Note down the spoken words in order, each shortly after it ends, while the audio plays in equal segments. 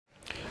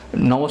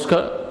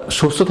नमस्कार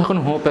सुस्थ थाकुन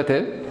होमिओपैथे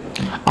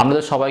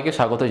आपनादेर सबाइके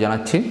स्वागत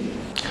जानाच्छि।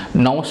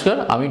 नमस्कार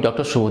आमी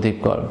डॉक्टर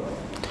शुभदीप कर।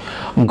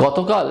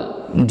 गतकाल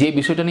जे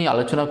विषयटा निये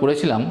आलोचना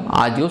करेछिलाम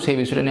आजও সেই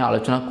বিষয়টা নিয়ে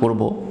আলোচনা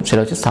করব,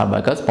 সেটা হচ্ছে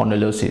সার্ভাইকাল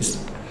স্পন্ডিলোসিস।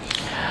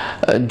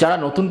 যারা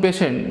নতুন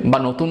পেশেন্ট বা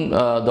নতুন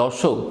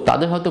দর্শক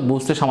তাদের হয়তো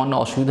বুঝতে সামান্য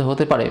অসুবিধা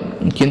হতে পারে,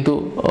 কিন্তু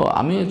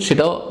আমি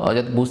সেটাও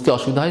যাতে বুঝতে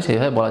অসুবিধা হয়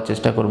সেইভাবে বলার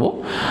চেষ্টা করব।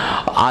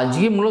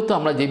 আজকে মূলত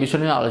আমরা যে বিষয়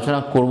নিয়ে আলোচনা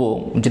করব,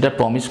 যেটা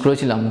প্রমিস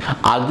করেছিলাম,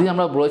 আগদিন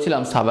আমরা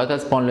বলেছিলাম সার্ভাইকাল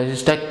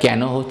স্পন্ডিলোসিসটা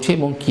কেন হচ্ছে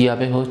এবং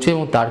কীভাবে হচ্ছে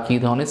এবং তার কী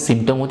ধরনের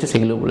সিমটম হচ্ছে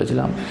সেগুলো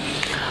বলেছিলাম।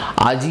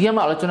 আজকে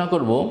আমরা আলোচনা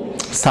করব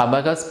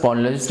সার্ভাইকাল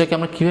স্পন্ডিলোসিসটাকে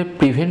আমরা কীভাবে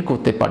প্রিভেন্ট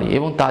করতে পারি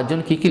এবং তার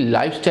জন্য কী কী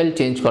লাইফস্টাইল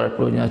চেঞ্জ করার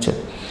প্রয়োজন আছে,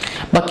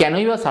 বা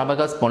কেনই বা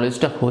সার্ভাইকাল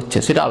স্পন্ডিলোসিসটা হচ্ছে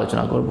সেটা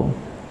আলোচনা করব।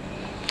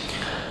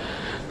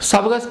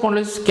 সার্ভাইকাল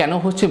স্পন্ডিলোসিস কেন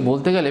হচ্ছে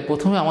বলতে গেলে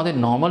প্রথমে আমাদের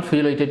নর্মাল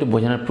ফিজিওলজিটা একটু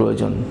বোঝানোর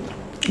প্রয়োজন।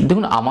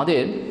 দেখুন,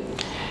 আমাদের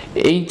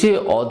এই যে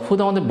অদ্ভুত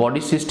আমাদের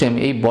বডি সিস্টেম,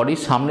 এই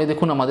বডির সামনে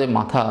দেখুন আমাদের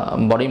মাথা,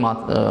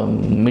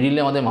 মিডিলে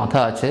আমাদের মাথা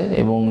আছে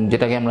এবং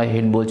যেটাকে আমরা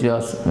হেড বলছি বা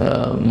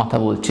মাথা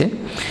বলছি,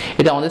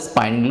 এটা আমাদের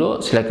স্পাইনগুলো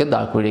সেটাকে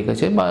দাঁড় করে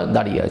রেখেছে বা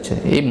দাঁড়িয়ে আছে।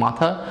 এই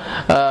মাথা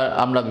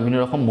আমরা বিভিন্ন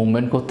রকম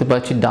মুভমেন্ট করতে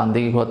পারছি, ডান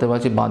দিকে ঘোরাতে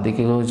পারছি, বাঁ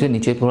দিকে ঘুরছে,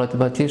 নিচে ঘোরাতে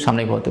পারছি,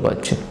 সামনে ঘোরাতে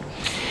পারছি,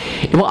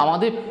 এবং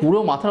আমাদের পুরো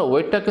মাথার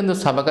ওয়েটটা কিন্তু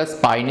সার্ভাইকাল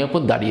স্পাইনের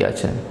উপর দাঁড়িয়ে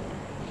আছে।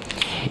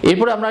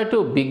 এরপরে আমরা একটু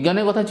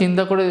বিজ্ঞানের কথা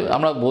চিন্তা করে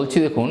আমরা বলছি,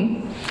 দেখুন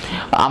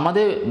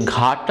আমাদের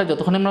ঘাড়টা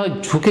যতক্ষণ আমরা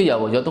ঝুঁকে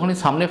যাব, যতক্ষণ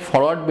সামনে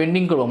ফরওয়ার্ড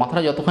বেন্ডিং করবো,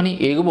 মাথাটা যতখানি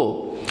এগোবো,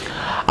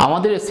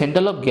 আমাদের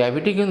সেন্টার অফ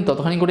গ্র্যাভিটি কিন্তু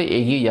ততখানি করে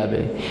এগিয়ে যাবে,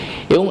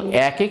 এবং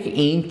এক এক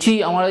ইঞ্চি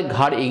আমাদের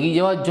ঘাড় এগিয়ে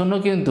যাওয়ার জন্য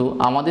কিন্তু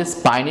আমাদের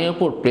স্পাইনের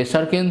উপর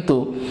প্রেশার কিন্তু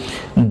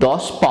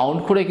 10 পাউন্ড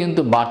করে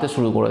কিন্তু বাড়তে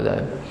শুরু করে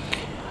দেয়।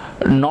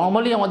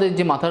 নর্মালি আমাদের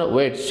যে মাথার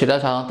ওয়েট সেটা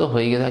সাধারণত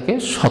হয়ে গিয়ে থাকে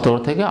 17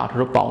 থেকে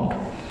 18 পাউন্ড।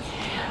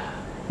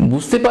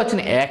 বুঝতে পারছেন,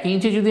 1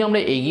 ইঞ্চি যদি আমরা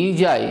এগিয়ে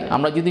যাই,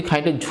 আমরা যদি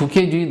খানিকটা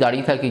ঝুঁকে যদি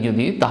দাঁড়িয়ে থাকি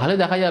যদি, তাহলে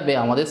দেখা যাবে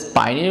আমাদের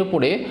স্পাইনের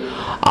উপরে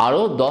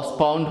আরও 10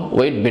 পাউন্ড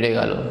ওয়েট বেড়ে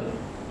গেল।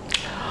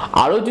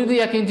 আরও যদি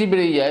 1 ইঞ্চি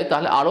বেড়ে যায়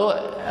তাহলে আরও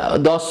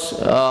 10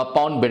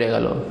 পাউন্ড বেড়ে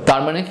গেল।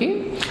 তার মানে কি,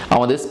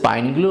 আমাদের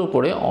স্পাইনগুলোর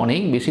উপরে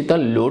অনেক বেশি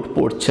তার লোড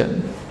পড়ছে।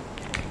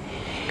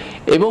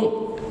 এবং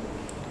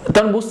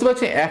তার বুঝতে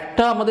পারছি,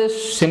 একটা আমাদের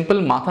সিম্পল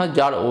মাথা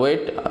যার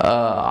ওয়েট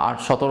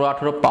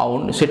 17-18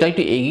 পাউন্ড, সেটা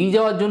একটু এগিয়ে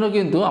যাওয়ার জন্য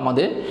কিন্তু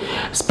আমাদের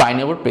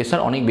স্পাইনের উপর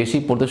প্রেশার অনেক বেশি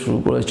পড়তে শুরু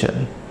করেছে,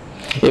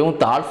 এবং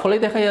তার ফলে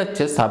দেখা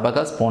যাচ্ছে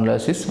সার্ভাইকাল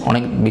স্পন্ডিলোসিস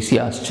অনেক বেশি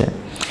আসছে।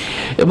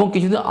 এবং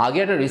কিছুদিন আগে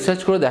একটা রিসার্চ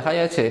করে দেখা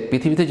যাচ্ছে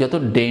পৃথিবীতে যত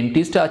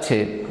ডেন্টিস্ট আছে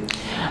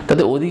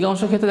তাদের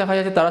অধিকাংশ ক্ষেত্রে দেখা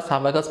যাচ্ছে তারা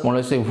সার্ভাইকাল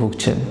স্পন্ডিলোসিসে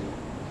ভুগছেন।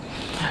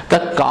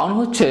 তার কারণ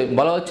হচ্ছে,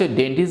 বলা হচ্ছে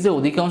ডেন্টিস্টদের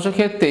অধিকাংশ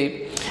ক্ষেত্রেই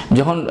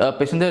যখন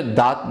পেশেন্টদের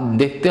দাঁত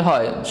দেখতে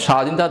হয়,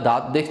 সারাদিন তারা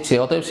দাঁত দেখছে,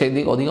 অতএব সেই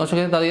দিক অধিকাংশ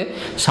ক্ষেত্রে তাদের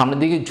সামনের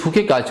দিকে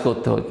ঝুঁকে কাজ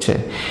করতে হচ্ছে,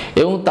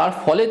 এবং তার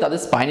ফলে তাদের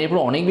স্পাইনের উপর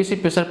অনেক বেশি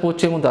প্রেশার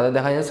পড়ছে, এবং তাদের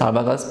দেখা যায়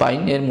সার্ভাইকাল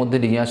স্পাইনের মধ্যে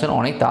ডিজেনারেশন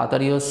অনেক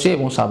তাড়াতাড়ি হচ্ছে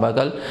এবং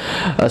সার্ভাইকাল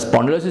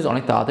স্পন্ডিলোসিস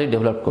অনেক তাড়াতাড়ি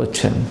ডেভেলপ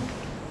করছে।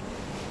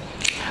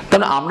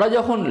 কারণ আমরা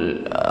যখন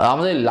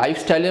আমাদের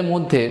লাইফস্টাইলের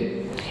মধ্যে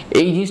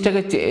এই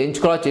জিনিসটাকে চেঞ্জ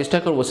করার চেষ্টা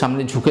করবো,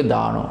 সামনে ঝুঁকে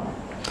দাঁড়ানো,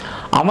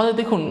 আমাদের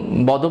দেখুন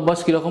বদভ্যাস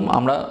কীরকম।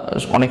 আমরা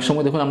অনেক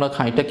সময় দেখুন আমরা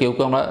খানিকটা কেউ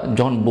আমরা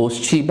যখন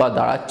বসছি বা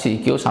দাঁড়াচ্ছি,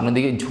 কেউ সামনের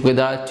দিকে ঝুঁকে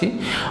দাঁড়াচ্ছি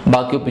বা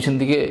কেউ পিছন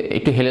দিকে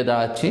একটু হেলে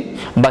দাঁড়াচ্ছি,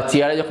 বা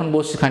চেয়ারে যখন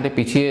বসছি খানিকটা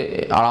পিছিয়ে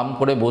আরাম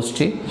করে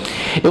বসছি,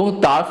 এবং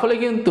তার ফলে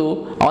কিন্তু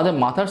আমাদের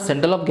মাথার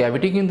সেন্টার অফ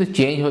গ্র্যাভিটি কিন্তু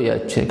চেঞ্জ হয়ে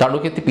যাচ্ছে। কারোর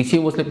ক্ষেত্রে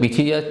পিছিয়ে বসলে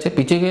পিছিয়ে যাচ্ছে,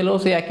 পিছিয়ে গেলেও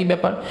সেই একই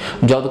ব্যাপার,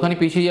 যতখানি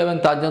পিছিয়ে যাবেন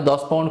তার জন্য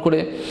 10 পাউন্ড করে,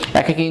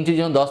 1 ইঞ্চির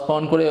জন্য 10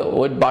 পাউন্ড করে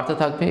ওয়েট বাড়তে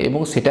থাকবে,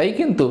 এবং সেটাই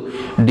কিন্তু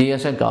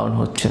ডিজেনারেশনের কারণ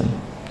হচ্ছে।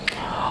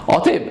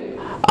 অতএব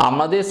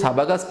আমাদের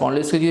সার্ভাইকাল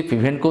স্পন্ডিলোসিসকে যদি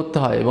প্রিভেন্ট করতে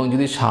হয় এবং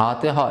যদি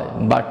সারাতে হয়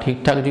বা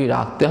ঠিকঠাক যদি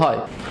রাখতে হয়,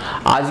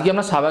 আজকে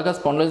আমরা সার্ভাইকাল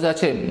স্পন্ডিলোসিস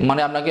আছে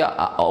মানে আপনাকে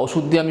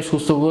ওষুধ দিয়ে আমি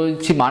সুস্থ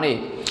করেছি মানে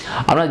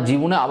আপনার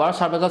জীবনে আবার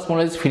সার্ভাইকাল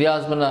স্পন্ডিলোসিস ফিরে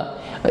আসবে না,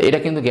 এটা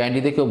কিন্তু গ্যারান্টি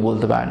দিয়ে কেউ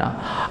বলতে পারে না।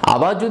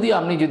 আবার যদি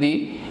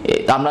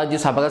আমরা যে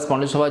সার্ভাইকাল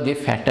স্পন্ডিলোসিস হওয়ার যে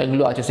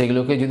ফ্যাক্টরগুলো আছে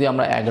সেগুলোকে যদি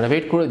আমরা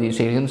অ্যাগ্রাভেট করে দিই,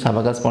 সেগুলো কিন্তু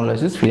সার্ভাইকাল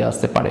স্পন্ডিলোসিস ফিরে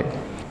আসতে পারে।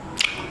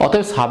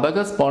 অতএব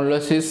সার্ভাইকাল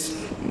স্পন্ডিলোসিস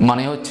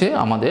মানে হচ্ছে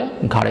আমাদের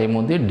ঘাড়ের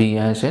মধ্যে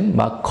ডিজেনারেশন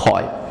বা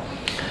ক্ষয়।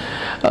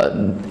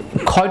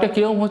 ক্ষয়টা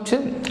কীরকম হচ্ছে,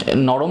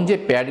 নরম যে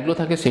প্যাডগুলো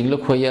থাকে সেগুলো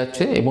ক্ষয়ে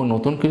যাচ্ছে এবং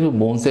নতুন কিছু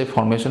বোনসের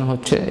ফর্মেশন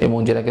হচ্ছে, এবং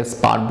যেটাকে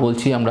স্পার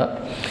বলছি আমরা,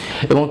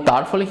 এবং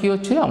তার ফলে কি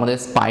হচ্ছে, আমাদের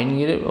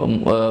স্পাইনের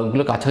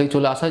গুলো কাছাকাছি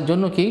চলে আসার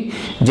জন্য কি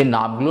যে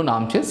নার্ভগুলো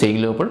নামছে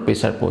সেইগুলোর উপর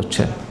প্রেশার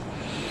পড়ছে।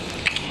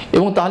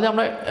 এবং তাহলে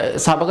আমরা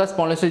সার্ভাইকাল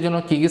স্পন্ডিলোসিসের জন্য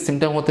কী কী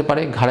সিমটম হতে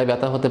পারে, ঘাড়ে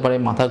ব্যথা হতে পারে,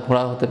 মাথা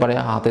ঘোরা হতে পারে,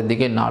 হাতের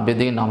দিকে নার্ভের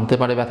দিকে নামতে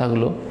পারে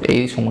ব্যথাগুলো,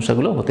 এই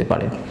সমস্যাগুলো হতে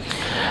পারে।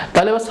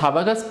 তাহলে এবার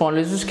সার্ভাইকাল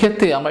স্পন্ডিলোসিস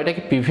ক্ষেত্রে আমরা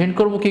এটাকে প্রিভেন্ট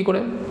করবো কী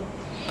করে?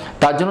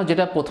 তার জন্য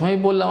যেটা প্রথমেই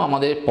বললাম,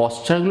 আমাদের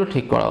পশ্চারগুলো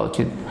ঠিক করা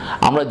উচিত।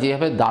 আমরা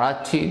যেভাবে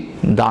দাঁড়াচ্ছি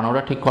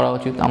দাঁড়ানোটা ঠিক করা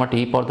উচিত। আমরা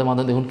টিভি পর্দার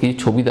মাধ্যমে দেখুন কিছু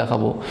ছবি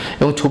দেখাবো,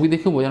 এবং ছবি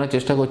দেখেও বোঝানোর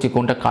চেষ্টা করছি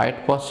কোনটা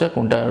কারেক্ট পশ্চার,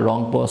 কোনটা রং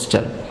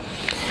পশ্চার।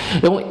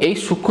 এবং এই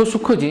সূক্ষ্ম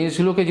সূক্ষ্ম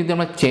জিনিসগুলোকে যদি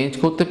আমরা চেঞ্জ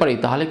করতে পারি,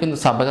 তাহলে কিন্তু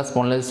সার্ভাইকাল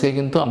স্পন্ডিলোসিসকে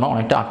কিন্তু আমরা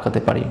অনেকটা আটকাতে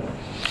পারি।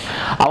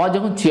 আবার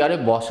যখন চেয়ারে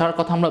বসার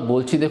কথা আমরা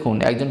বলছি, দেখুন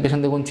একজন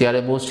পেশেন্ট দেখুন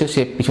চেয়ারে বসছে,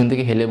 সে পিছন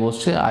দিকে হেলে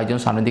বসছে, আরেকজন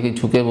সামনের দিকে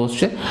ঝুঁকে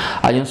বসছে,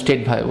 আরেকজন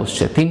স্ট্রেটভাবে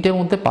বসছে। তিনটের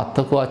মধ্যে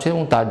পার্থক্য আছে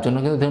এবং তার জন্য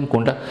কিন্তু দেখুন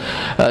কোনটা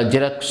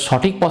যেটা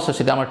সঠিক পশ্চাৎ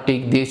সেটা আমরা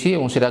টিক দিয়েছি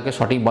এবং সেটাকে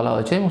সঠিক বলা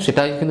হয়েছে এবং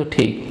সেটাই কিন্তু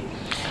ঠিক।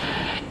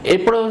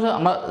 এরপরে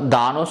আমরা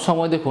দাঁড়ানোর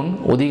সময় দেখুন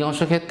অধিকাংশ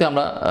ক্ষেত্রে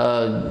আমরা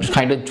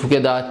খানিকটা ঝুঁকে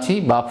দাঁড়াচ্ছি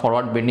বা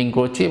ফরওয়ার্ড বেন্ডিং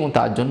করছি এবং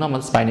তার জন্য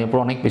আমাদের স্পাইনের উপর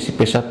অনেক বেশি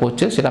প্রেশার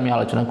পড়ছে, সেটা আমি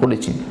আলোচনা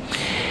করেছি।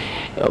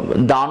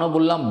 দাঁড়ানো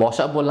বললাম,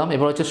 বসা বললাম,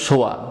 এবার হচ্ছে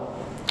শোয়া।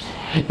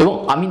 এবং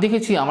আমি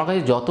দেখেছি আমার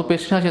কাছে যত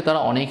পেশেন্ট আছে তারা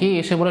অনেকেই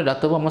এসে বলে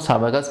ডাক্তারবাবু আমার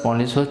সার্ভাইকাল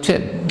স্পন্ডিলোসিস হচ্ছে,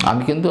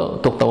 আমি কিন্তু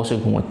তক্তা বসে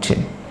ঘুমোচ্ছি।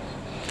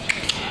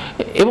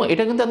 এবং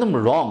এটা কিন্তু একদম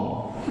রং।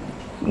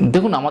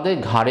 দেখুন আমাদের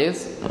ঘাড়ের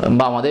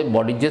বা আমাদের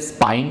বডির যে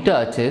স্পাইনটা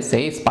আছে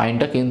সেই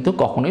স্পাইনটা কিন্তু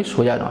কখনোই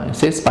সোজা নয়,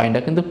 সেই স্পাইনটা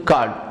কিন্তু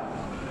কার্ভ,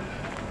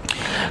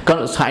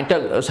 কারণ স্পাইনটা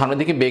সামনের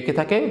দিকে বেঁকে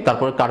থাকে,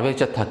 তারপরে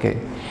কার্ভেচার থাকে।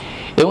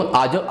 এবং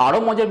আরও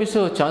মজার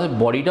বিষয় হচ্ছে আমাদের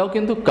বডিটাও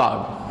কিন্তু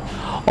কার্ভ।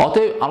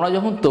 অতএব আমরা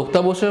যখন তক্তা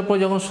বসার উপর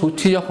যখন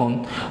শুচ্ছি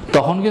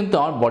তখন কিন্তু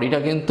আমার বডিটা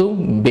কিন্তু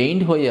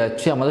বেন্ড হয়ে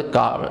যাচ্ছে, আমাদের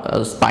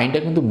স্পাইনটা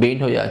কিন্তু বেন্ড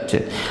হয়ে যাচ্ছে,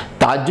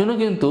 তার জন্য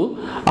কিন্তু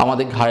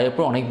আমাদের ঘাড়ের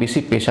উপর অনেক বেশি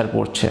প্রেশার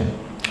পড়ছে।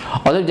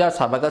 অতএব যারা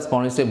সার্ভাইকাল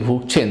স্পন্ডিলোসিসে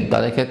ভুগছেন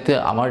তাদের ক্ষেত্রে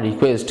আমার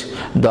রিকোয়েস্ট,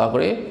 দয়া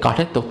করে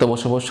কাঠের তক্তা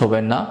বসে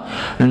শোবেন না,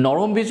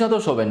 নরম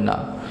বিছানাতেও শোবেন না,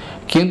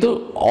 কিন্তু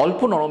অল্প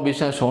নরম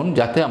বিছানায় শোন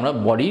যাতে আমরা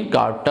বডির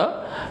কার্ভটা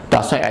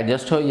তার সঙ্গে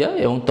অ্যাডজাস্ট হয়ে যায়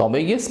এবং তবে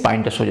গিয়ে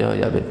স্পাইনটা সোজা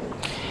হয়ে যাবে।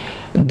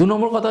 2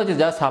 নম্বর কথা হচ্ছে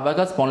যারা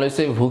সার্ভাইকাল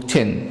স্পন্ডিলোসিসে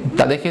ভুগছেন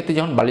তাদের ক্ষেত্রে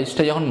যখন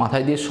বালিশটা যখন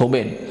মাথায় দিয়ে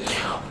শোবেন,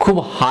 খুব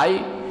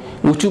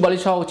উঁচু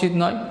বালিশ হওয়া উচিত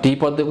নয়,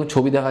 টিপর দেখুন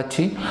ছবি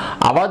দেখাচ্ছি।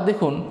 আবার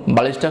দেখুন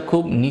বালিশটা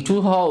খুব নিচু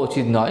হওয়া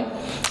উচিত নয়,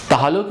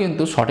 তাহলেও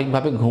কিন্তু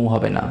সঠিকভাবে ঘুম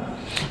হবে না,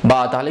 বা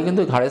তাহলে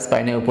কিন্তু ঘাড়ের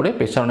স্পাইনের উপরে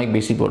প্রেশার অনেক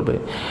বেশি পড়বে।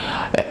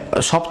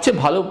 সবচেয়ে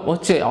ভালো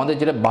হচ্ছে আমাদের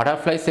যেটা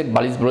বাটারফ্লাই সেট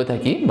বালিশ বলে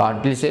থাকি,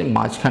 বালিশের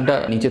মাঝখানটা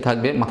নিচে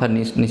থাকবে, মাথার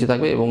নিচে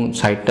থাকবে এবং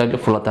সাইডটা একটু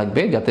ফোলা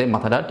থাকবে যাতে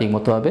মাথাটা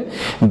ঠিকমতোভাবে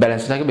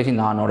ব্যালেন্স থাকে, বেশি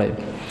না নড়ে।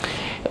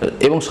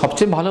 এবং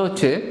সবচেয়ে ভালো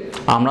হচ্ছে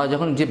আমরা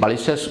যখন যে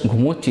বালিশটা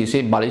ঘুমোচ্ছি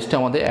সেই বালিশটা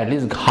আমাদের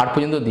অ্যাটলিস্ট ঘাড়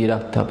পর্যন্ত দিয়ে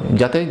রাখতে হবে,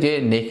 যাতে যে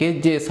নেকের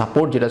যে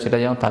সাপোর্ট সেটা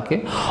যেন থাকে,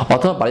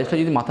 অথবা বালিশটা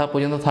যদি মাথা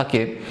পর্যন্ত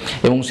থাকে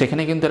এবং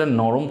সেখানে কিন্তু একটা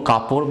নরম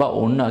কাপড় বা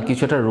ওড়না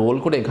কিছু একটা রোল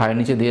করে ঘাড়ের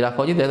নিচে দিয়ে রাখা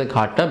উচিত, যাতে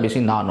ঘাড়টা বেশি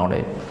না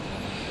নড়ে।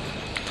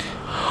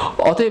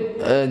 অতএব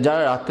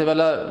যারা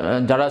রাত্রেবেলা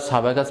যারা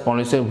সার্ভাইকাল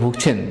স্পন্ডিলোসিসে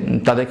ভুগছেন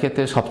তাদের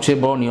ক্ষেত্রে সবচেয়ে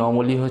বড়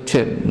নিয়মাবলী হচ্ছে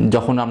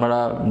যখন আপনারা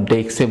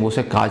ডেস্কে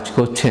বসে কাজ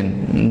করছেন,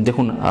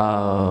 দেখুন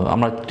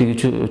আমরা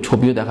কিছু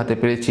ছবিও দেখাতে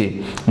পেরেছি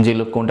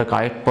যেগুলো কোনটা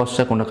কারেক্ট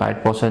পশ্চার কোনটা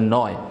কারেক্ট পশ্চার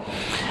নয়।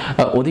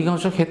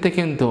 অধিকাংশ ক্ষেত্রে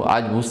কিন্তু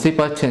আজ বুঝতেই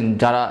পারছেন,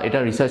 যারা এটা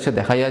রিসার্চে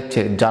দেখা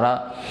যাচ্ছে, যারা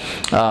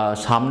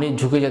সামনে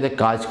ঝুঁকে যাদের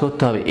কাজ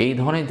করতে হবে, এই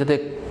ধরনের যাদের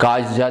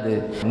কাজ যাদের,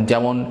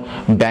 যেমন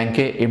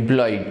ব্যাংকে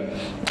এমপ্লয়েড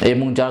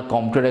এবং যারা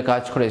কম্পিউটারে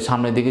কাজ করে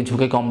সামনের দিকে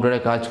ঝুঁকে কম্পিউটারে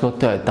কাজ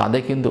করতে হয়,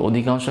 তাদের কিন্তু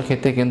অধিকাংশ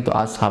ক্ষেত্রে কিন্তু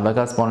আজ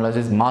সার্ভাইকাল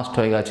স্পন্ডিলোসিস মাস্ট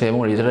হয়ে গেছে। এবং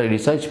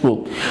রিসার্চ প্রুফ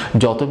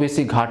যত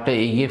বেশি ঘাড়টা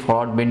এগিয়ে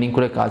ফরওয়ার্ড বেন্ডিং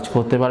করে কাজ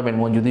করতে পারবেন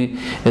এবং যদি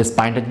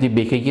স্পাইনটা যদি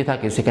বেঁকে গিয়ে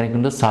থাকে সেখানে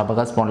কিন্তু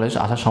সার্ভাইকাল স্পন্ডিলোসিস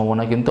আসার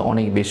সম্ভাবনা কিন্তু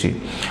অনেক বেশি।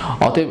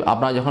 অতএব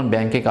আপনারা যখন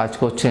ব্যাংকে কাজ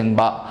করছেন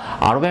বা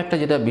আরও একটা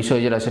যেটা বিষয়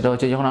সেটা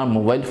হচ্ছে যখন আমরা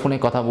মোবাইল ফোনে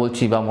কথা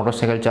বলছি বা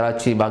মোটরসাইকেল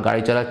চালাচ্ছি বা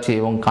গাড়ি চালাচ্ছি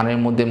এবং কানের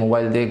মধ্যে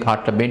মোবাইল দিয়ে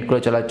ঘাড়টা বেন্ড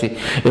করে চালাচ্ছি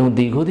এবং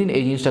দীর্ঘদিন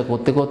এই জিনিসটা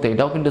করতে করতে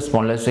এটাও কিন্তু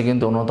স্পন্ডিলোসিসে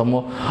কিন্তু অন্যতম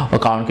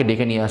কারণকে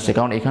ডেকে নিয়ে আসছে।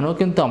 কারণ এখানেও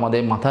কিন্তু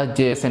আমাদের মাথার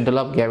যে সেন্টার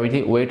অফ গ্র্যাভিটি,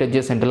 ওয়েটের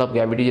যে সেন্টার অফ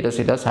গ্র্যাভিটি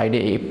সেটা সাইডে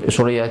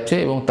সরে যাচ্ছে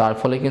এবং তার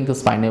ফলে কিন্তু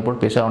স্পাইনের উপর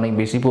প্রেশার অনেক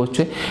বেশি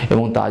পড়ছে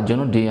এবং তার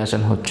জন্য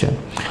ডিজেনারেশন হচ্ছে।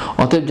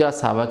 অতএব যারা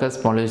সার্ভাইকাল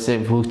স্পন্ডিলোসিসে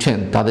ভুগছেন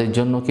তাদের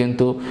জন্য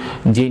কিন্তু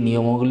যে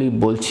নিয়মগুলি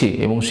বলছি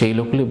এবং সেই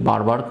লোকগুলি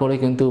বারবার করে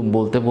কিন্তু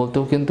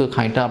বলতেও কিন্তু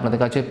খানিকটা আপনাদের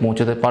কাছে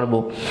পৌঁছাতে পারবো,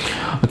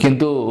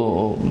 কিন্তু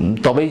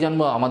তবেই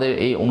জানবো আমাদের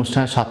এই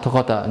অনুষ্ঠানের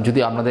সার্থকতা যদি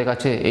আপনাদের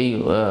কাছে এই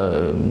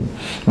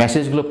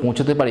মেসেজগুলো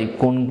পৌঁছাতে পারি,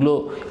 কোনগুলো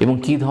এবং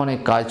কী ধরনের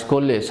কাজ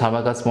করলে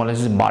সার্ভাইকাল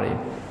স্পন্ডিলোসিস বাড়ে।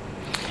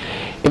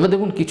 এবার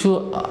দেখুন কিছু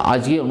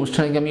আজকে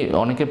অনুষ্ঠানে আমি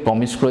অনেকে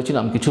প্রমিস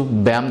করেছিলাম কিছু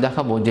ব্যায়াম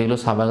দেখাবো যেগুলো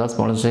সার্ভাইকাল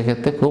স্পন্ডিলোসিসের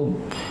ক্ষেত্রে খুব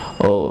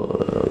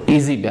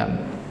ইজি ব্যায়াম।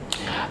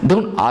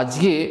 দেখুন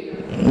আজকে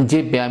যে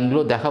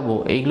ব্যায়ামগুলো দেখাবো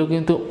এইগুলো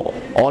কিন্তু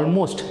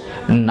অলমোস্ট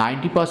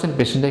 90%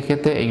 পেশেন্টের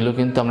ক্ষেত্রে এইগুলো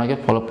কিন্তু আপনাকে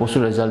ফলপ্রসূ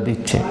রেজাল্ট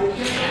দিচ্ছে,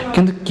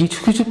 কিন্তু কিছু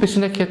কিছু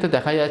পেশেন্টের ক্ষেত্রে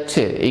দেখা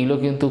যাচ্ছে এইগুলো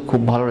কিন্তু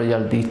খুব ভালো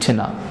রেজাল্ট দিচ্ছে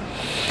না।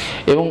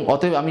 এবং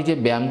অতএব আমি যে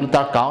ব্যায়ামগুলো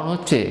তার কারণ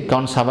হচ্ছে,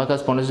 কারণ সার্ভাইকাল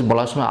স্পন্ডিলোসিস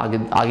বলার সময়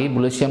আগেই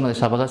বলেছি আমাদের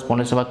সার্ভাইকাল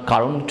স্পন্ডিলোসিস আবার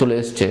কারণ চলে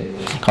এসছে,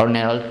 কারণ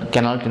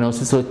ক্যানাল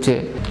টেনোসিস হচ্ছে,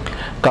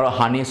 কারো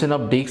হার্নিয়েশন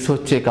অফ ডিস্ক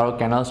হচ্ছে, কারো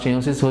ক্যানাল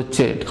স্টেনোসিস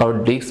হচ্ছে, কারো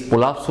ডিস্ক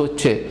প্রোলাপস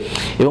হচ্ছে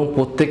এবং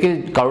প্রত্যেকের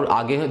কারোর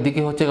আগের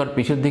দিকে হচ্ছে কারোর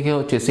পিছের দিকে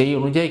হচ্ছে। সেই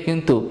অনুযায়ী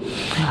কিন্তু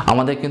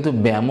আমাদের কিন্তু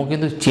ব্যায়ামও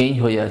কিন্তু চেঞ্জ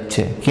হয়ে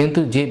যাচ্ছে। কিন্তু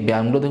যে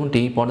ব্যায়ামগুলো দেখুন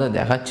টিভি পর্দায়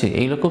দেখাচ্ছে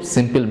এইগুলো খুব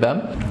সিম্পল ব্যায়াম,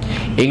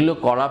 এগুলো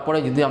করার পরে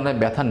যদি আপনার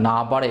ব্যথা না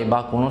বাড়ে বা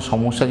কোনো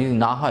সমস্যা যদি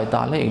না হয়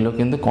তাহলে এগুলো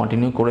কিন্তু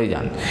কন্টিনিউ করে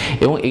যান।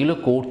 এবং এগুলো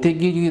করতে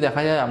গিয়ে যদি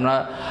দেখা যায় আমরা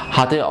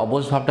হাতের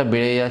অবশ ভাবটা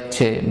বেড়ে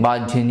যাচ্ছে বা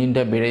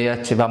ঝিনঝিনটা বেড়ে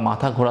যাচ্ছে বা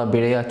মাথা ঘোরা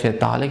বেড়ে যাচ্ছে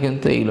তাহলে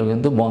কিন্তু এগুলো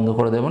কিন্তু বন্ধ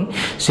করে দেবেন।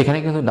 সেখানে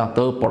কিন্তু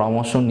ডাক্তারবাবুর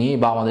পরামর্শ নিয়ে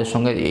বা আমাদের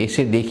সঙ্গে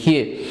এসে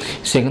দেখিয়ে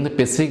সে কিন্তু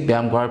স্পেসিফিক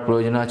ব্যায়াম করার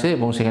প্রয়োজন আছে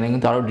এবং সেখানে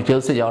কিন্তু আরও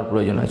ডিটেলসে যাওয়ার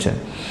প্রয়োজন আছে।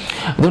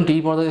 দেখুন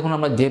টিভি পর্দায় দেখুন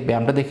আমরা যে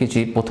ব্যায়ামটা দেখেছি,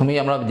 প্রথমেই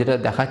আমরা যেটা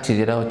দেখাচ্ছি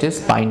যেটা হচ্ছে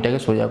স্পাইনটাকে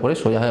সোজা করে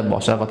সোজা হয়ে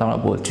বসার কথা আমরা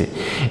বলছি,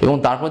 এবং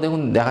তারপর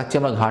দেখুন দেখাচ্ছি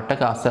আমরা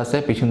ঘাড়টাকে আস্তে আস্তে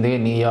পিছন দিকে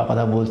নিয়ে যাওয়ার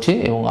কথা বলছি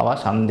এবং আবার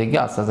সামনের দিকে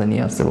আস্তে আস্তে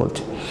নিয়ে আসতে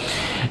বলছি।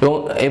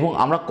 এবং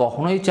আমরা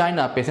কখনোই চাই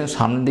না পেশেন্ট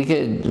সামনের দিকে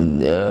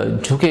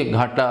ঝুঁকে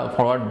ঘাড়টা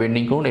ফরওয়ার্ড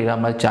বেন্ডিং করুন, এটা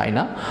আমরা চাই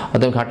না।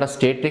 অর্থাৎ ঘাড়টা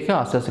স্ট্রেট রেখে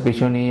আস্তে আস্তে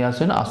পিছনে নিয়ে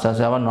আসবেন, আস্তে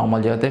আস্তে আবার নর্মাল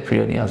জায়গাতে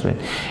ফিরে নিয়ে আসবেন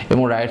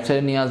এবং রাইট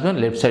সাইডে নিয়ে আসবেন,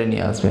 লেফট সাইডে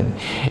নিয়ে আসবেন।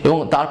 এবং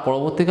তার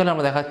পরবর্তীকালে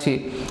আমরা দেখাচ্ছি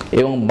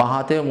এবং বাঁ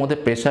হাতের মধ্যে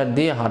প্রেশার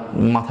দিয়ে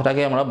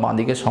মাথাটাকে আমরা বাঁ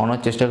দিকে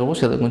সরানোর চেষ্টা করবো,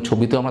 সেটা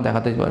ছবিতেও আমরা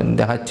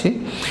দেখাচ্ছি।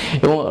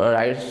 এবং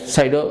রাইট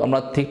সাইডেও আমরা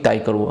ঠিক তাই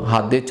করবো,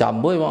 হাত দিয়ে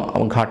চাপবো এবং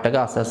ঘাড়টাকে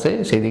আস্তে আস্তে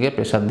সেই দিকে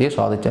প্রেশার দিয়ে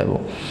সরাতে চাইবো।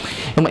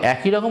 এবং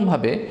একই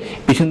রকমভাবে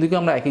পিছন দিকে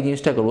আমরা একই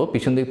জিনিসটা করবো,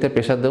 পিছন দিক থেকে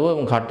প্রেশার দেবো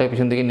এবং ঘাড়টাকে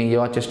পিছন দিকে নিয়ে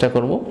যাওয়ার চেষ্টা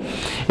করবো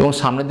এবং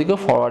সামনের দিকেও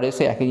ফরওয়ার্ডে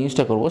এসে একই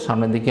জিনিসটা করবো,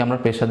 সামনের দিকে আমরা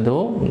প্রেশার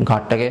দেবো,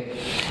 ঘাড়টাকে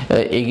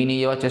এগিয়ে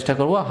নিয়ে যাওয়ার চেষ্টা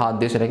করবো, হাত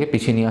দিয়ে সেটাকে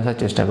পিছিয়ে নিয়ে আসার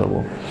চেষ্টা করবো।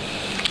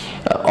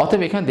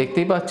 অতএব এখানে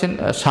দেখতেই পাচ্ছেন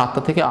 7টা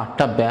থেকে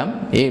 8টা ব্যায়াম।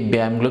 এই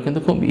ব্যায়ামগুলো কিন্তু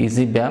খুব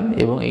ইজি ব্যায়াম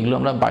এবং এগুলো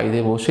আমরা বাড়িতে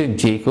বসে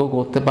যে কেউ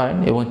করতে পারেন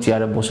এবং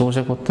চেয়ারে বসে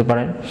বসে করতে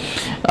পারেন,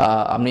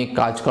 আপনি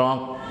কাজ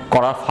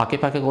করার ফাঁকে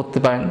ফাঁকে করতে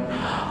পারেন।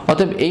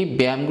 অতএব এই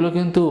ব্যায়ামগুলো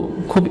কিন্তু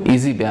খুব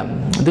ইজি ব্যায়াম।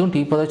 দেখুন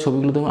টিভি পর্দার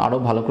ছবিগুলো দেখুন, আরও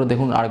ভালো করে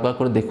দেখুন, আরেকবার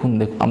করে দেখুন,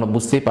 আমরা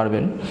বুঝতেই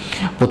পারবেন।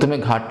 প্রথমে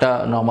ঘাড়টা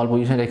নর্মাল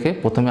পজিশনে রেখে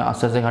প্রথমে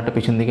আস্তে আস্তে ঘাড়টা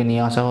পিছন দিকে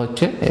নিয়ে আসা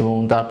হচ্ছে এবং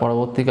তার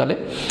পরবর্তীকালে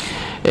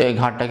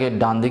ঘাড়টাকে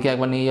ডান দিকে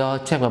একবার নিয়ে যাওয়া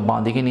হচ্ছে, একবার বাঁ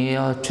দিকে নিয়ে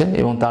যাওয়া হচ্ছে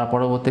এবং তার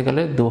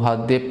পরবর্তীকালে দু হাত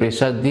দিয়ে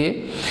প্রেশার দিয়ে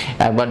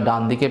একবার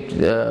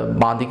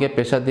বাঁ দিকে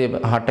প্রেশার দিয়ে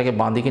হাড়টাকে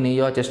বাঁ দিকে নিয়ে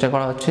যাওয়ার চেষ্টা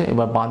করা হচ্ছে,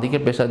 এবার বাঁ দিকে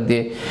প্রেশার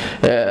দিয়ে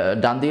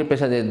ডান দিকে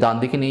প্রেশার দিয়ে ডান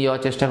দিকে নিয়ে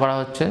যাওয়ার চেষ্টা করা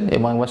হচ্ছে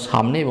এবং একবার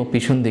সামনে এবং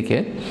পিছন দিকে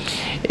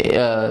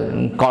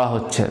করা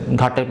হচ্ছে,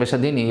 ঘাড়টাকে প্রেশার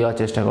দিয়ে নিয়ে যাওয়ার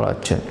চেষ্টা করা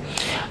হচ্ছে।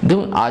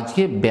 দেখুন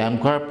আজকে ব্যায়াম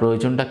করার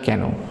প্রয়োজনটা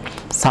কেন?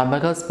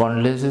 সার্ভাইকাল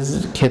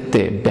স্পন্ডিলোসিসের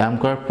ক্ষেত্রে ব্যায়াম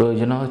করার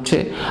প্রয়োজন হচ্ছে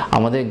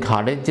আমাদের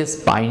ঘাড়ের যে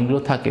স্পাইনগুলো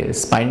থাকে,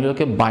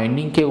 স্পাইনগুলোকে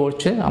বাইন্ডিং কে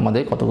করছে,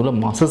 আমাদের কতগুলো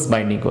মাসেলস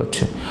বাইন্ডিং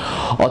করছে।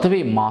 অতএব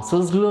এই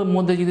মাসেলসগুলোর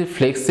মধ্যে যদি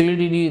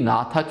ফ্লেক্সিবিলিটি না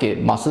থাকে,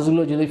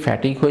 মাসেলসগুলো যদি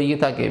ফ্যাটিক হয়ে গিয়ে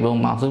থাকে এবং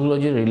মাসেলসগুলো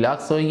যদি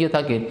রিল্যাক্স হয়ে গিয়ে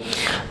থাকে,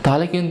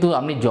 তাহলে কিন্তু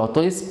আপনি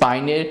যতই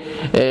স্পাইনের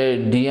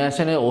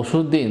ডিজেনারেশনের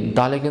ওষুধ দিন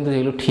তাহলে কিন্তু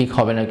এগুলো ঠিক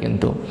হবে না।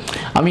 কিন্তু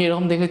আমি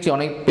এরকম দেখেছি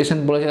অনেক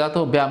পেশেন্ট বলেছে তারা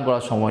তো ব্যায়াম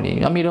করার সময় নেই,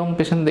 আমি এরকম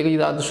পেশেন্ট দেখেছি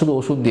তারা তো শুধু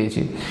ওষুধ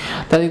দিয়েছি,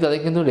 তাদের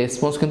কিন্তু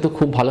রেসপন্স কিন্তু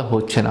খুব ভালো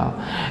হচ্ছে না।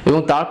 এবং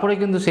তারপরে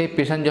কিন্তু সেই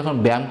পেশেন্ট যখন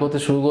ব্যায়াম করতে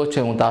শুরু করছে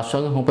এবং তার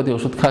সঙ্গে হোমিওপ্যাথি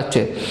ওষুধ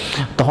খাচ্ছে,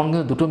 তখন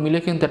কিন্তু দুটো মিলে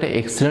কিন্তু একটা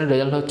এক্সিলেন্ট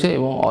রেজাল্ট হচ্ছে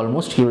এবং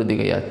অলমোস্ট কিউরের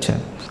দিকে যাচ্ছে।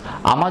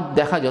 আমার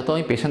দেখা যত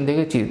আমি পেশেন্ট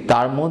দেখেছি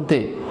তার মধ্যে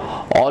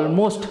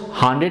almost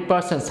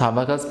 100%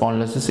 cervical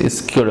spondylosis is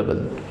curable.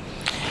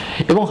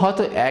 এবং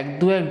হয়তো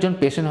একজন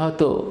পেশেন্ট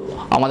হয়তো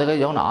আমাদের কাছে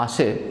যখন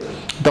আসে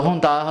তখন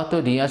তার হয়তো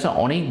ডিজেনারেশন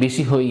অনেক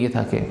বেশি হয়ে গিয়ে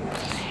থাকে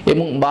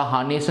এবং বা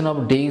হার্নিয়েশন অফ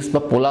ডিস্ক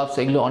বা পোলাপস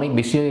এগুলো অনেক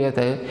বেশি হয়ে গিয়ে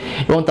থাকে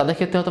এবং তাদের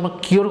ক্ষেত্রে হয়তো আমরা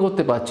কিওর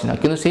করতে পারছি না,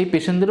 কিন্তু সেই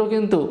পেশেন্টদেরও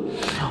কিন্তু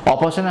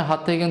অপারেশনের হাত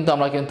থেকে কিন্তু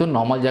আমরা কিন্তু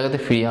নর্মাল জায়গাতে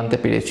ফিরিয়ে আনতে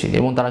পেরেছি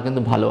এবং তারা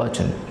কিন্তু ভালো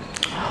আছেন।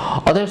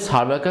 অতএব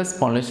সার্ভাইকাল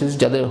স্পন্ডিলোসিস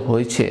যাদের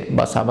হয়েছে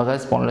বা সার্ভাইকাল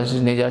স্পন্ডিলোসিস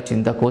নিয়ে যারা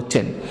চিন্তা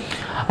করছেন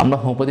আমরা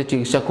হোমিওপ্যাথি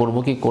চিকিৎসা করব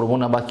কি করব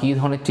না বা কী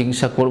ধরনের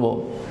চিকিৎসা করব,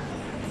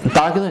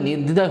 তারা কিন্তু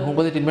নির্দ্বিধায়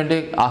হোমিওপ্যাথি ট্রিটমেন্টে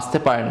আসতে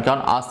পারেন।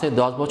 কারণ আজ থেকে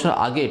 10 বছর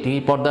আগে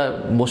টিভি পর্দায়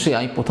বসে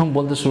আমি প্রথম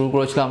বলতে শুরু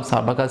করেছিলাম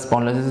সার্ভাইকাল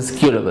স্পন্ডিলোসিস ইজ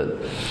কিউরেবল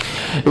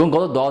এবং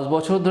গত 10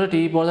 বছর ধরে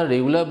টিভি পর্দায়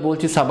রেগুলার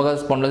বলছি সার্ভাইকাল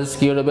স্পন্ডিলোসিস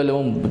কিউরেবল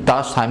এবং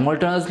তার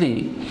সাইমালটেনিয়াসলি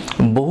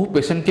বহু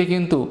পেশেন্টকে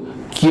কিন্তু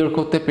কিওর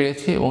করতে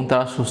পেরেছি এবং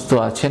তারা সুস্থ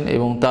আছেন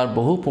এবং তার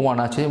বহু প্রমাণ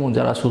আছে এবং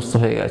যারা সুস্থ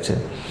হয়ে গেছে।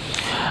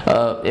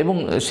 এবং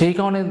সেই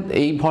কারণে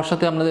এই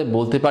ভরসাতে আমাদের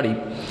বলতে পারি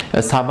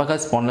সার্ভাইকাল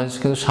স্পন্ডিলোসিস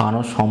কিন্তু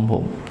সারানো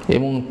সম্ভব।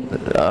 এবং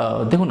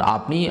দেখুন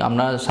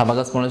আপনার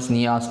সার্ভাইকাল স্পন্ডিলোসিস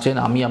নিয়ে আসছেন,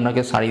 আমি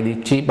আপনাকে সারিয়ে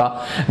দিচ্ছি বা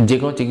যে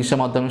কোনো চিকিৎসার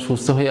মাধ্যমে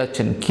সুস্থ হয়ে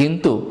যাচ্ছেন,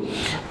 কিন্তু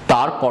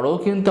তারপরেও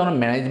কিন্তু আমার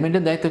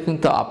ম্যানেজমেন্টের দায়িত্ব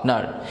কিন্তু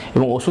আপনার।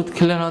 এবং ওষুধ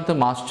খেলেন হয়তো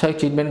মাস 6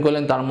 ট্রিটমেন্ট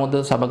করলেন, তার মধ্যে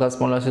সার্ভাইকাল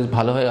স্পন্ডিলোসিস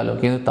ভালো হয়ে গেল,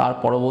 কিন্তু তার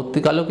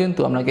পরবর্তীকালেও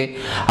কিন্তু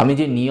আমি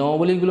যে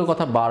নিয়মাবলীগুলোর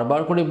কথা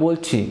বারবার করে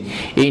বলছি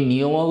এই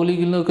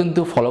নিয়মাবলীগুলো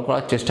কিন্তু ফলো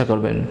করার চেষ্টা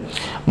করবেন।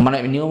 মানে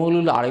নিয়মগুলো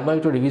আরেকবার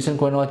একটু রিভিশন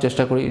করে নেওয়ার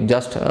চেষ্টা করি,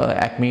 জাস্ট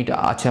 1 মিনিট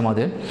আছে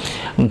আমাদের।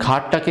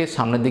 ঘাড়টাকে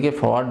সামনের দিকে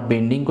ফরওয়ার্ড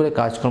বেন্ডিং করে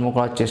কাজকর্ম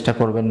করার চেষ্টা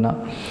করবেন না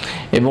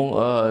এবং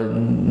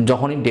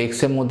যখনই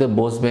ডেস্কের মধ্যে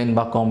বসবেন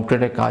বা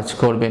কম্পিউটারে কাজ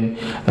করবেন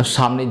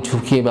সামনে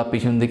ঝুঁকিয়ে বা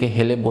পিছন দিকে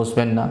হেলে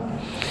বসবেন না।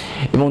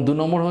 এবং 2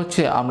 নম্বর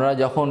হচ্ছে আমরা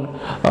যখন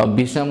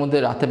বিছানার মধ্যে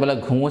রাতেরবেলা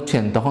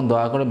ঘুমোচ্ছেন তখন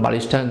দয়া করে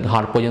বালিশটা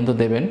ঘাড় পর্যন্ত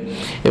দেবেন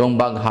এবং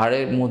বা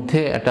ঘাড়ের মধ্যে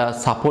একটা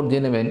সাপোর্ট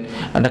দিয়ে নেবেন,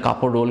 একটা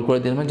কাপড় রোল করে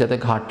দিয়ে নেবেন যাতে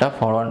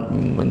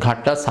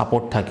ঘাড়টা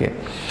সাপোর্ট থাকে।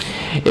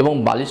 এবং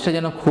বালিশটা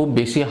যেন খুব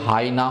বেশি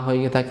হাই না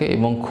হয়ে থাকে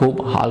এবং খুব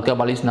হালকা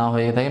বালিশ না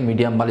হয়ে থাকে,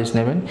 মিডিয়াম বালিশ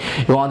নেবেন।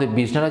 এবং আমাদের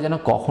বিছনাটা যেন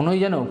কখনোই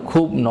যেন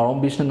খুব নরম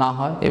বিছনা না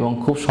হয় এবং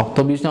খুব শক্ত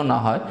বিছনাও না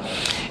হয়,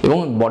 এবং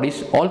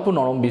অল্প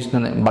নরম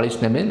বালিশ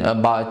নেবেন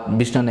বা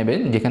বিছনা নেবেন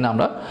যেখানে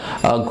আমরা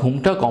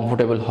ঘুমটা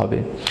কমফোর্টেবল হবে।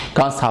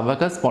 কারণ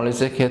সার্ভাইকাল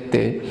স্পন্ডিলোসিসের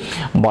ক্ষেত্রে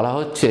বলা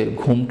হচ্ছে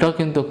ঘুমটাও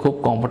কিন্তু খুব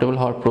কমফোর্টেবল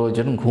হওয়ার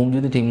প্রয়োজন। ঘুম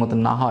যদি ঠিকমতো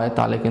না হয়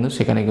তাহলে কিন্তু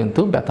সেখানে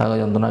কিন্তু ব্যথা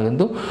যন্ত্রণা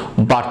কিন্তু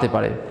বাড়তে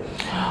পারে।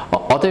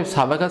 অতএব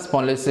সার্ভাইকাল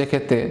স্পন্ডিলোসিসের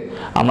ক্ষেত্রে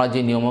আমরা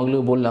যে নিয়মগুলো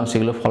বললাম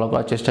সেগুলো ফলো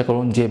করার চেষ্টা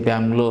করুন, যে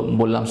ব্যায়ামগুলো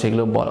বললাম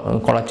সেগুলো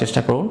করার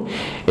চেষ্টা করুন,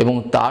 এবং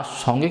তার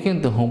সঙ্গে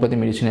কিন্তু হোমিওপ্যাথি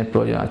মেডিসিনের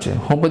প্রয়োজন আছে।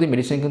 হোমিওপ্যাথি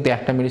মেডিসিন কিন্তু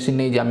একটা মেডিসিন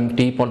নেই যে আমি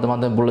টিভি পর্দার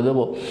মাধ্যমে বলে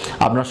দেবো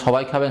আপনারা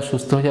সবাই খাবেন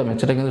সুস্থ হয়ে যাবেন,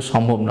 সেটা কিন্তু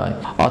সম্ভব নয়।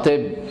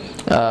 অতএব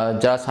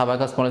যারা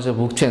সার্ভাইকাল স্পন্ডিলোসিসে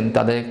ভুগছেন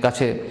তাদের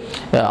কাছে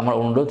আমার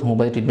অনুরোধ,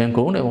 হোমিওপ্যাথি ট্রিটমেন্ট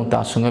করুন এবং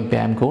তার সঙ্গে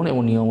ব্যায়াম করুন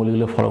এবং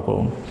নিয়মগুলিগুলো ফলো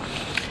করুন।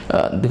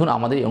 দেখুন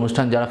আমাদের এই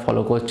অনুষ্ঠান যারা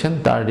ফলো করছেন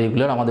তারা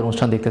রেগুলার আমাদের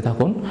অনুষ্ঠান দেখতে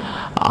থাকুন।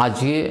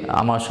 আজকে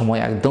আমার সময়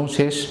একদম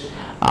শেষ,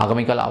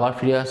 আগামীকাল আবার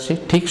ফিরে আসছি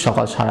ঠিক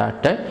সকাল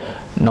 8:30টায়।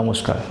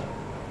 নমস্কার।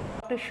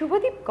 ডক্টর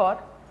শুভদীপ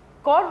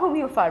কর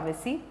হোমিও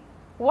ফার্মেসি,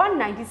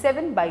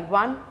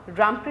 197/1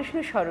 রামকৃষ্ণ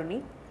সরণি,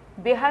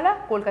 বেহালা,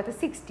 কলকাতা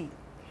 60,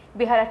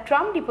 বেহালা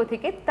ট্রাম ডিপো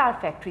থেকে তার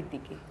ফ্যাক্টরির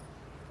দিকে।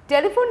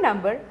 টেলিফোন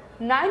নাম্বার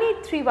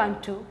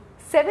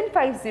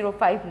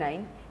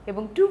 9831275059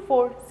 এবং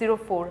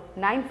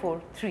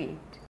 24049438।